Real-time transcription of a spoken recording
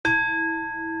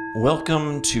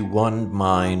Welcome to One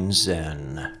Mind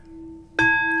Zen.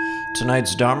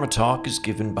 Tonight's Dharma talk is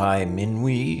given by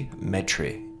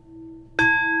Maitri.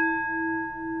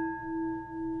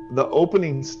 The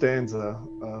opening stanza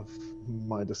of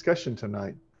my discussion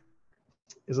tonight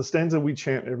is a stanza we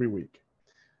chant every week.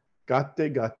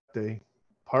 Gate gate,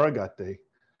 paragate,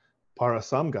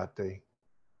 parasam gate,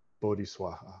 Bodhi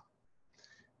Svaha.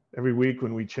 Every week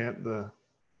when we chant the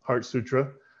Heart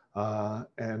Sutra,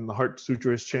 and the Heart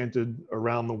Sutra is chanted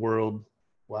around the world,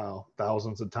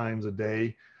 thousands of times a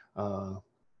day,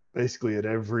 basically at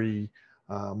every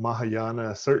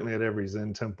Mahayana, certainly at every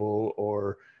Zen temple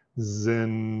or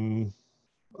Zen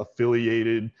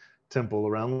affiliated temple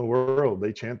around the world,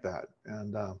 they chant that.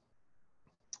 And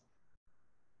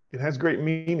it has great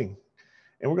meaning.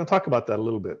 And we're going to talk about that a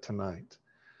little bit tonight.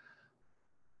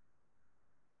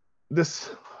 This,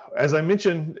 as I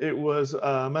mentioned, it was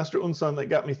Master Unsan that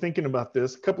got me thinking about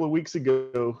this. A couple of weeks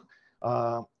ago,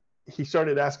 he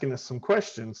started asking us some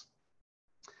questions,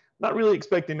 not really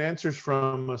expecting answers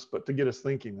from us, but to get us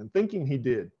thinking. And thinking he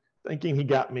did. Thinking he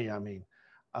got me, I mean.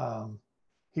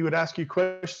 He would ask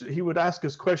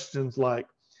us questions like,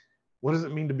 what does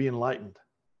it mean to be enlightened?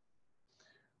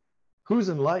 Who's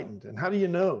enlightened? And how do you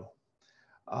know?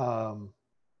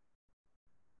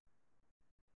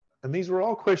 And these were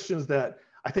all questions that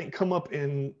I think come up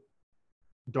in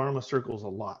Dharma circles a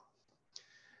lot.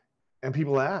 And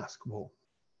people ask, well,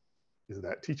 is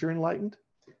that teacher enlightened?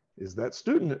 Is that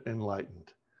student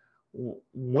enlightened?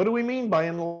 What do we mean by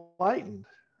enlightened,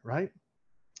 right?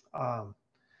 And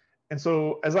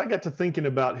so as I got to thinking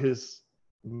about his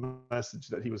message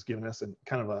that he was giving us and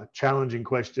kind of a challenging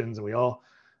questions, and we all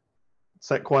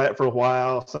sat quiet for a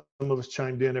while. Some of us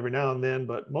chimed in every now and then,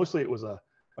 but mostly it was a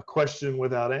question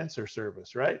without answer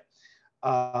service, right?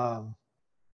 And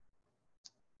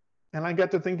I got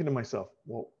to thinking to myself,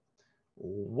 well,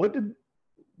 what did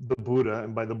the Buddha,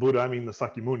 and by the Buddha I mean the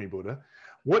Sakyamuni Buddha,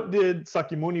 what did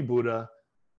Sakyamuni Buddha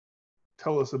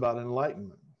tell us about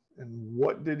enlightenment? And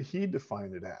what did he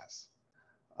define it as?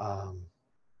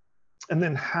 And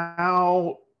then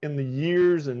how in the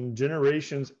years and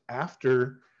generations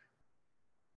after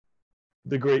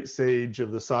the great sage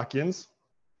of the Sakyans,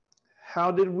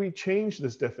 how did we change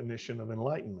this definition of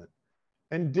enlightenment?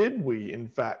 And did we, in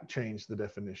fact, change the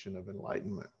definition of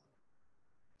enlightenment?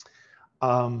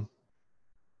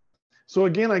 So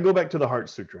again, I go back to the Heart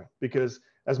Sutra, because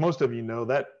as most of you know,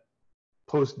 that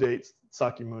postdates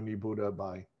Sakyamuni Buddha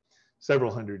by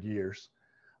several hundred years.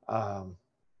 And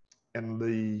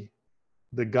the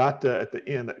gata at the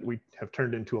end that we have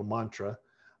turned into a mantra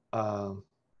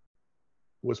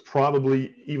was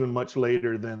probably even much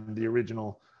later than the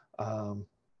original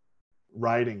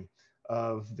writing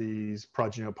of these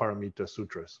Prajnaparamita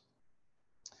sutras.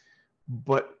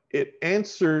 But it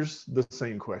answers the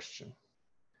same question.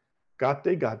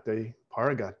 Gate gate,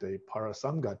 paragate,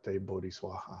 parasam gate, Bodhi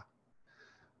Svaha.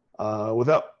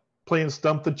 Without playing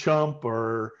stump the chump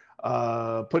or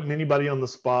putting anybody on the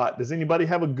spot, does anybody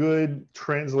have a good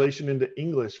translation into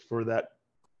English for that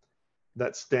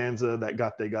stanza, that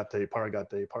gate gate,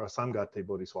 paragate, parasam gate,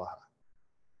 Bodhi Svaha?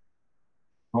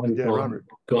 Yeah, Robert.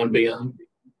 Going beyond.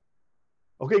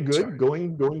 Okay, good. Sorry.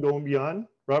 Going beyond.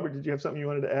 Robert, did you have something you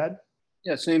wanted to add?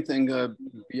 Yeah, same thing.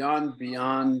 Beyond the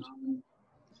beyond.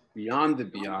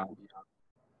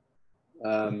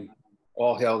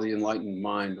 All hail the enlightened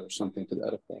mind, or something to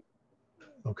that effect.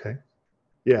 Okay.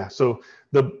 Yeah. So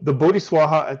the Bodhi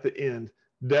Svaha at the end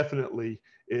definitely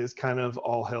is kind of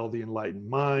all hail the enlightened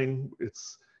mind.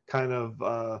 It's kind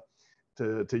of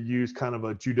to use kind of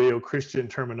a Judeo-Christian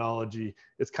terminology,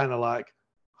 it's kind of like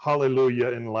hallelujah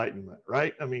enlightenment,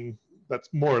 right? I mean,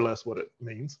 that's more or less what it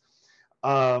means.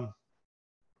 But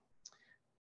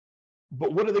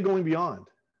what are they going beyond?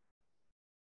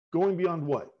 Going beyond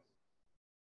what?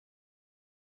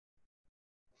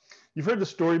 You've heard the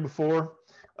story before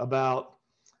about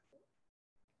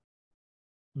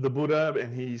the Buddha,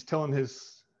 and he's telling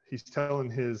his,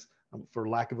 for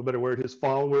lack of a better word, his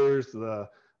followers,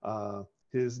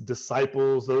 his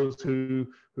disciples, those who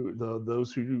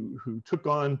took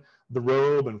on the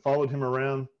robe and followed him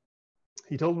around.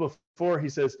 He told them before, he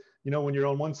says, you know, when you're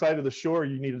on one side of the shore,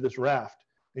 you needed this raft,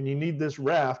 and you need this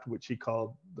raft, which he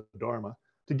called the Dharma,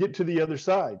 to get to the other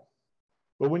side.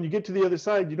 But when you get to the other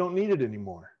side, you don't need it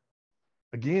anymore.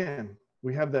 Again,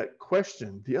 we have that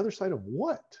question, the other side of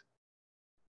what?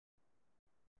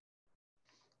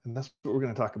 And that's what we're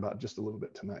going to talk about just a little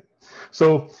bit tonight.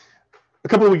 So a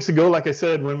couple of weeks ago, like I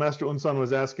said, when Master Unsan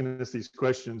was asking us these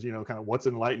questions, you know, kind of what's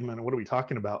enlightenment and what are we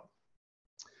talking about?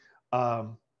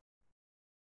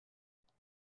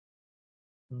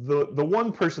 the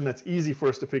one person that's easy for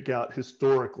us to pick out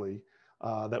historically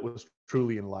that was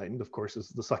truly enlightened, of course, is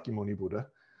the Sakyamuni Buddha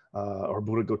or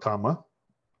Buddha Gautama.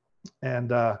 And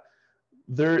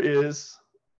there is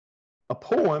a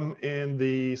poem in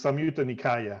the Samyutta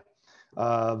Nikaya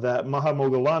that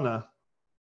Mahamoggallana,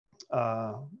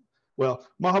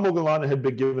 Mahamoggallana had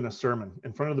been given a sermon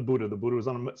in front of the Buddha. The Buddha was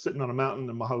sitting on a mountain,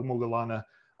 and Mahamoggallana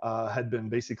had been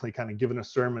basically kind of given a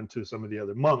sermon to some of the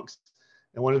other monks.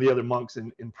 And one of the other monks,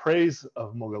 in praise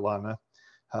of Moggallana,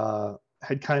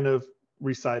 had kind of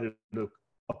recited a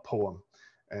poem.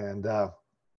 And I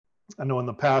know in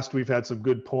the past we've had some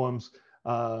good poems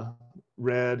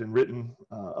read and written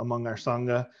among our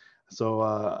Sangha. So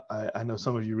I know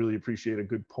some of you really appreciate a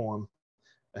good poem.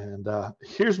 And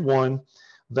here's one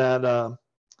that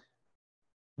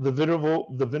the Venerable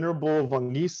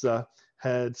Vangisa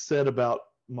had said about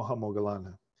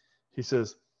Mahamoggallana. He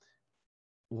says,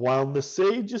 "While the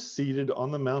sage is seated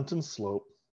on the mountain slope,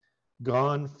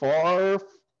 gone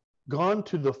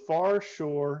to the far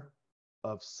shore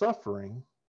of suffering,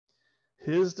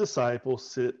 his disciples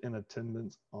sit in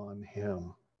attendance on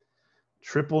him.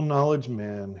 Triple knowledge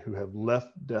men who have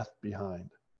left death behind.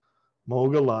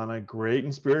 Moggallana, great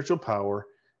in spiritual power,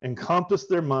 encompassed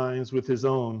their minds with his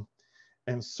own,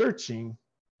 and searching,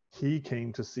 he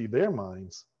came to see their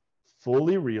minds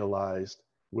fully realized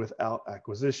without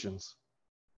acquisitions.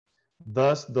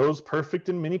 Thus, those perfect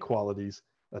in many qualities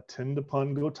attend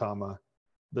upon Gautama,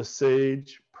 the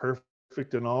sage,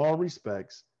 perfect in all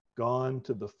respects, gone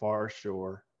to the far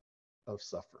shore of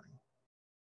suffering."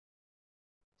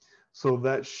 So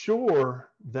that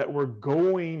shore that we're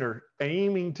going or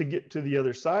aiming to get to the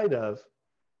other side of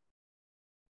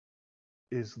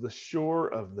is the shore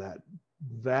of that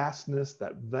vastness,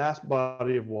 that vast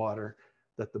body of water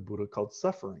that the Buddha called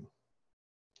suffering.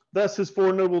 That's his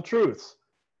Four Noble Truths,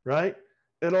 right?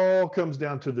 It all comes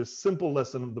down to this simple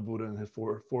lesson of the Buddha and his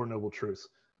four Noble Truths.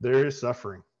 There is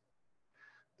suffering.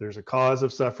 There's a cause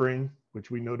of suffering, which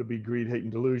we know to be greed, hate,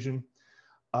 and delusion.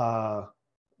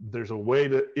 There's a way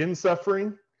to end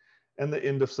suffering, and the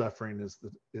end of suffering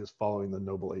is following the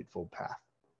Noble Eightfold Path.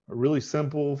 A really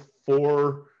simple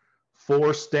four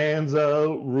stanza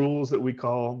rules that we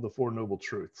call the Four Noble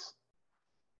Truths.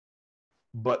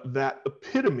 But that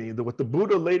epitome, what the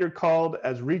Buddha later called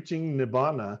as reaching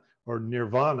Nibbana, or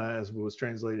Nirvana as it was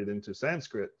translated into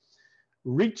Sanskrit,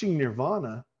 reaching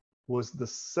Nirvana was the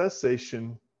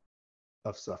cessation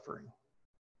of suffering.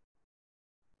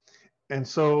 And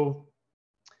so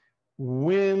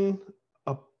when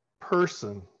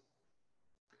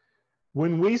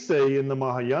we say in the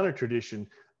Mahayana tradition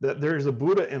that there's a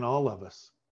Buddha in all of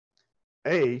us,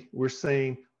 we're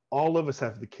saying all of us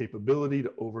have the capability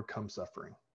to overcome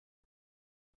suffering.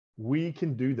 We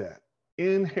can do that.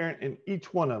 Inherent in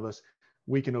each one of us,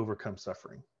 we can overcome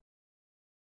suffering.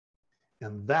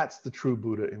 And that's the true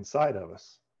Buddha inside of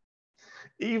us.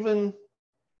 Even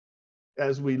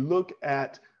as we look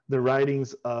at the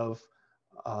writings of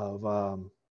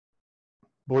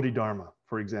Bodhidharma,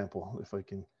 for example, if I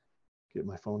can get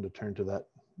my phone to turn to that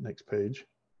next page.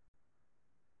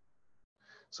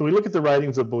 So we look at the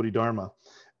writings of Bodhidharma,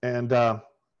 and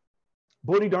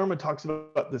Bodhidharma talks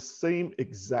about the same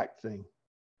exact thing.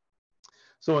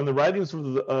 So in the writings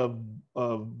of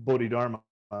Bodhidharma,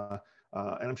 and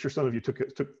I'm sure some of you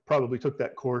probably took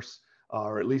that course,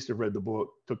 or at least have read the book,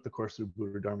 took the course through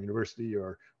Buddha Dharma University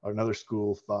or another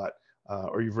school of thought,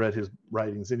 or you've read his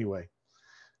writings anyway.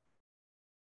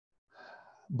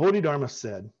 Bodhidharma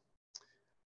said,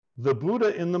 "The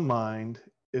Buddha in the mind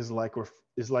is like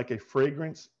a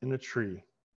fragrance in a tree.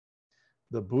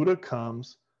 The Buddha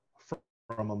comes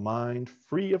from a mind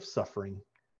free of suffering,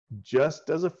 just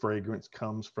as a fragrance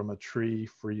comes from a tree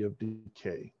free of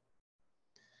decay."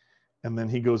 And then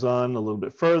he goes on a little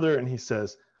bit further and he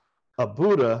says, "A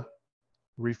Buddha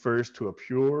refers to a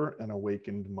pure and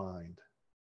awakened mind."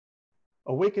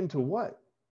 Awakened to what?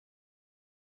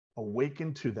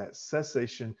 Awakened to that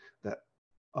cessation that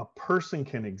a person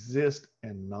can exist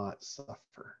and not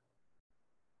suffer.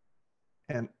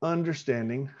 And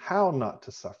understanding how not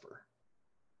to suffer.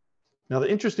 Now,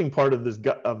 the interesting part of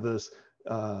this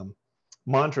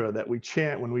mantra that we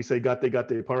chant when we say Gate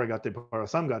Gate Paragate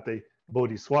Parasam Gate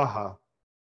Bodhi Svaha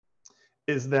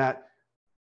is that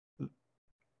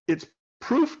it's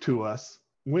proof to us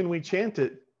when we chant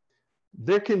it,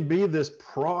 there can be this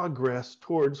progress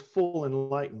towards full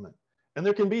enlightenment. And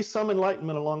there can be some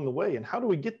enlightenment along the way. And how do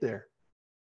we get there?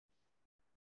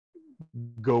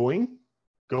 Going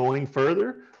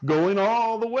further, going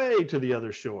all the way to the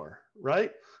other shore,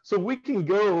 right? So we can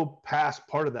go past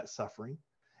part of that suffering,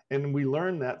 and we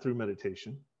learn that through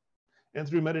meditation. And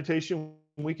through meditation,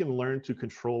 we can learn to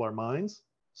control our minds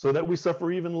so that we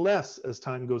suffer even less as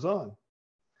time goes on.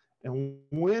 And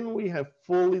when we have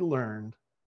fully learned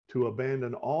to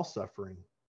abandon all suffering,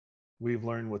 we've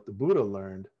learned what the Buddha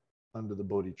learned under the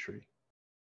Bodhi tree.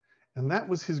 And that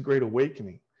was his great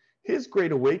awakening. His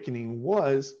great awakening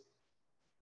was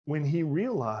when he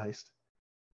realized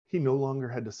he no longer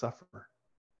had to suffer.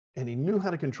 And he knew how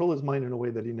to control his mind in a way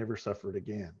that he never suffered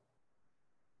again.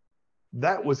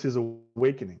 That was his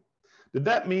awakening. Did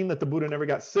that mean that the Buddha never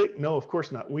got sick? No, of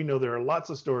course not. We know there are lots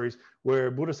of stories where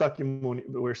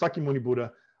Sakyamuni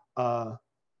Buddha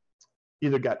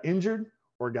either got injured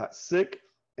or got sick,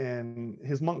 and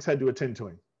his monks had to attend to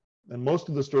him. And most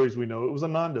of the stories we know, it was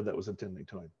Ananda that was attending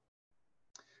to him.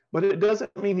 But it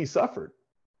doesn't mean he suffered.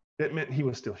 It meant he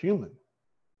was still human.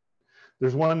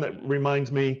 There's one that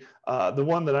reminds me, the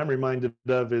one that I'm reminded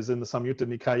of is in the Samyutta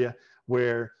Nikaya,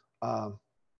 where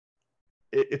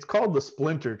it's called the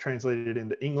splinter, translated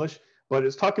into English, but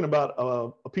it's talking about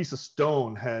a piece of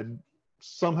stone had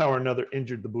somehow or another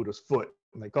injured the Buddha's foot,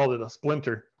 and they called it a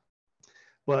splinter.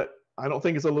 But I don't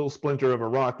think it's a little splinter of a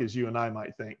rock as you and I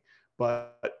might think,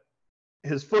 but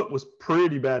his foot was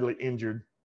pretty badly injured,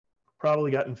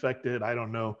 probably got infected, I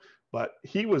don't know, but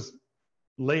he was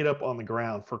laid up on the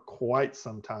ground for quite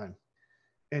some time.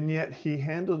 And yet he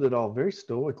handled it all very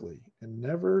stoically and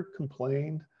never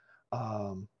complained.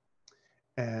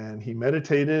 And he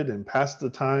meditated and passed the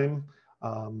time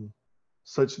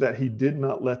such that he did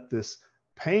not let this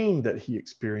pain that he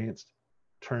experienced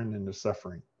turn into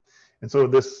suffering. And so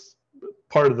this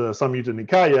part of the Samyutta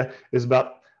Nikaya is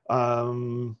about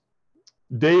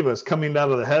devas coming down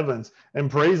to the heavens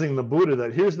and praising the Buddha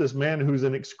that here's this man who's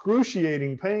in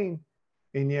excruciating pain,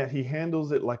 and yet he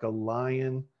handles it like a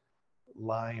lion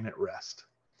lying at rest.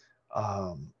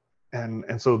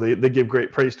 And so they give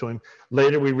great praise to him.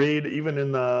 Later we read, even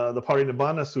in the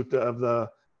Parinibbana Sutta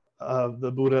of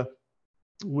the Buddha,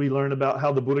 we learn about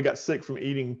how the Buddha got sick from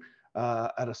eating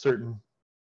at a certain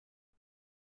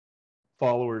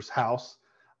follower's house.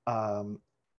 And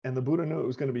the Buddha knew it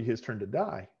was going to be his turn to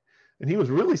die. And he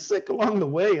was really sick along the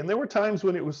way. And there were times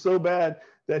when it was so bad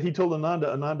that he told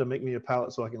Ananda, make me a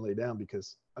pallet so I can lay down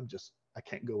because I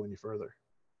can't go any further.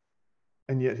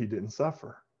 And yet he didn't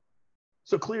suffer.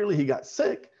 So clearly he got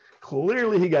sick,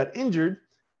 clearly he got injured,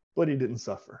 but he didn't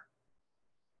suffer.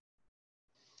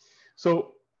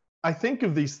 So I think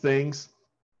of these things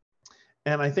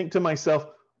and I think to myself,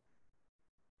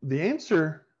 the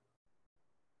answer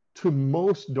to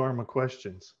most Dharma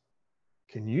questions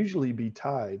can usually be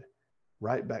tied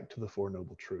right back to the Four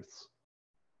Noble Truths.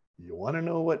 You want to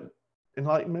know what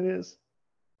enlightenment is?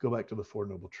 Go back to the Four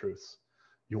Noble Truths.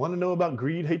 You want to know about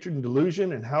greed, hatred, and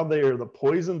delusion and how they are the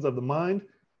poisons of the mind?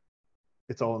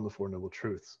 It's all in the Four Noble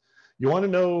Truths. You want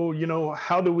to know,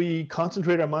 how do we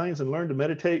concentrate our minds and learn to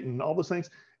meditate and all those things?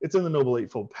 It's in the Noble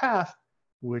Eightfold Path,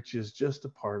 which is just a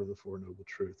part of the Four Noble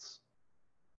Truths.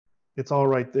 It's all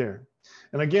right there.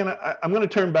 And again, I'm going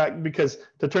to turn back because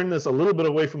to turn this a little bit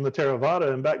away from the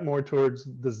Theravada and back more towards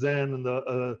the Zen and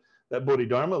that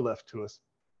Bodhidharma left to us.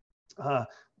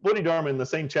 Bodhidharma in the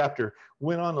same chapter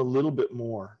went on a little bit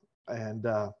more. And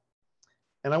I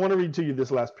want to read to you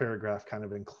this last paragraph kind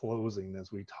of in closing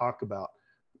as we talk about,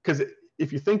 because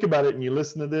if you think about it and you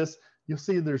listen to this, you'll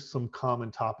see there's some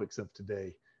common topics of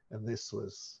today. And this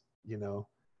was,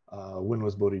 when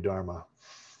was Bodhidharma?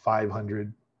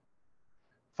 500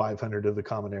 of the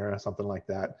Common Era, something like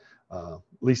that, at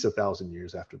least 1,000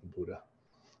 years after the Buddha.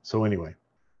 So anyway,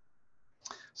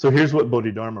 so here's what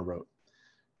Bodhidharma wrote.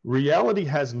 Reality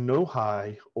has no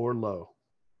high or low.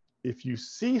 If you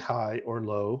see high or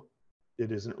low,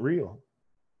 it isn't real.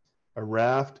 A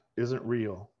raft isn't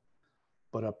real,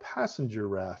 but a passenger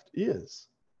raft is.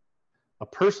 A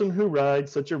person who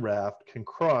rides such a raft can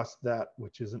cross that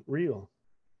which isn't real.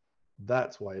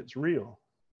 That's why it's real.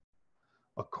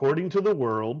 According to the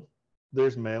world,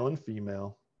 there's male and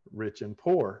female, rich and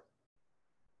poor.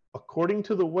 According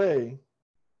to the way,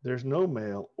 there's no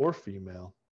male or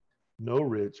female, no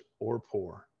rich or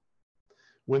poor.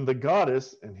 When the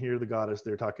goddess, and here the goddess,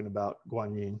 they're talking about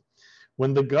Guan Yin,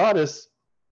 when the goddess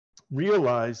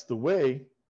realized the way,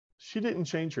 she didn't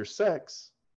change her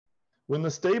sex. When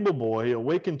the stable boy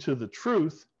awakened to the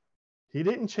truth, he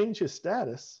didn't change his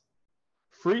status.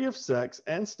 Free of sex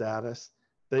and status,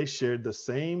 they shared the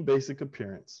same basic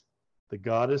appearance. The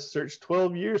goddess searched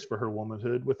 12 years for her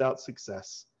womanhood without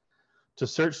success. To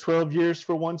search 12 years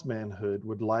for one's manhood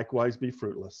would likewise be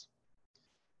fruitless.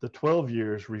 The 12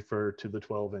 years refer to the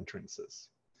 12 entrances.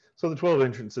 So the 12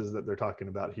 entrances that they're talking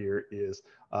about here is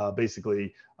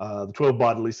basically the 12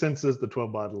 bodily senses, the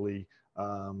 12 bodily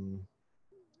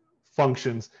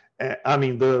functions. I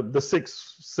mean, the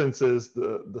six senses,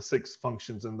 the six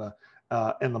functions in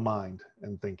the mind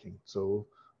and thinking. So,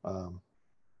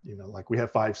 you know, like we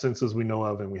have 5 senses we know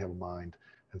of, and we have a mind.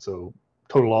 And so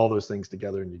total all those things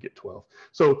together and you get 12.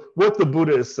 So what the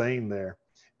Buddha is saying there,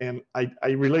 and I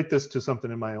relate this to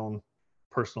something in my own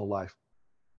personal life.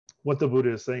 What the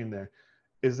Buddha is saying there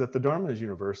is that the Dharma is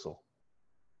universal.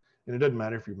 And it doesn't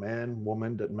matter if you're man,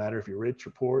 woman, doesn't matter if you're rich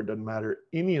or poor, it doesn't matter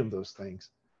any of those things.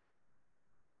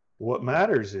 What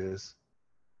matters is,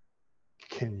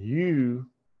 can you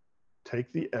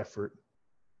take the effort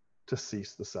to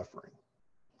cease the suffering?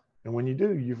 And when you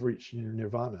do, you've reached your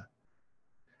nirvana.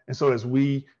 And so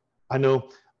I know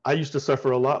I used to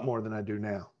suffer a lot more than I do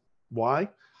now. Why?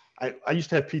 I used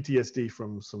to have PTSD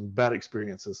from some bad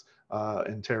experiences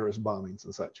and terrorist bombings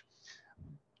and such.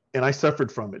 And I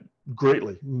suffered from it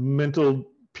greatly. Mental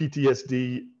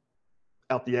PTSD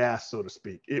out the ass, so to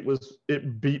speak.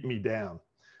 It beat me down.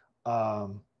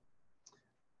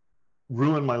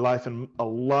 Ruined my life in a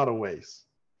lot of ways.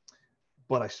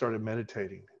 But I started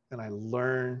meditating and I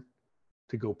learned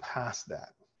to go past that.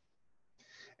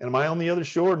 And am I on the other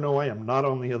shore? No, I am not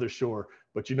on the other shore.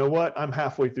 But you know what? I'm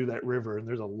halfway through that river and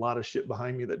there's a lot of shit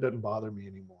behind me that doesn't bother me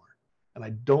anymore. And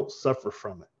I don't suffer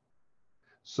from it.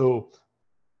 So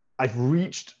I've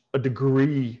reached a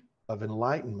degree of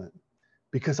enlightenment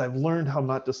because I've learned how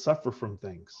not to suffer from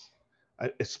things,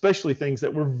 especially things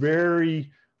that were very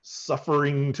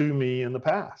suffering to me in the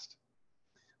past.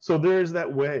 So there's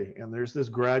that way, and there's this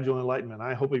gradual enlightenment.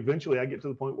 I hope eventually I get to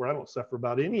the point where I don't suffer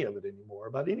about any of it anymore,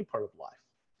 about any part of life.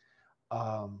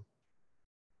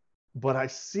 But I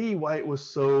see why it was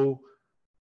so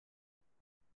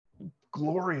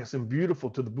glorious and beautiful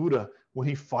to the Buddha when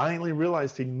he finally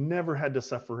realized he never had to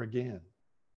suffer again.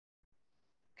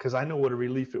 Because I know what a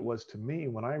relief it was to me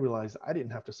when I realized I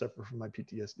didn't have to suffer from my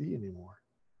PTSD anymore.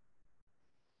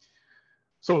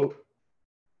 So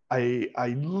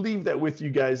I leave that with you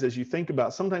guys as you think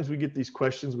about, sometimes we get these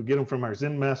questions, we get them from our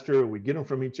Zen master, or we get them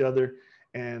from each other,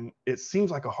 and it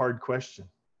seems like a hard question.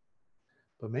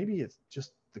 But maybe it's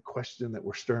just the question that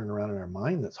we're stirring around in our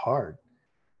mind that's hard.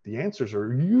 The answers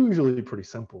are usually pretty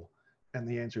simple, and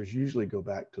the answers usually go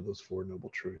back to those 4 noble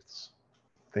truths.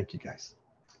 Thank you, guys.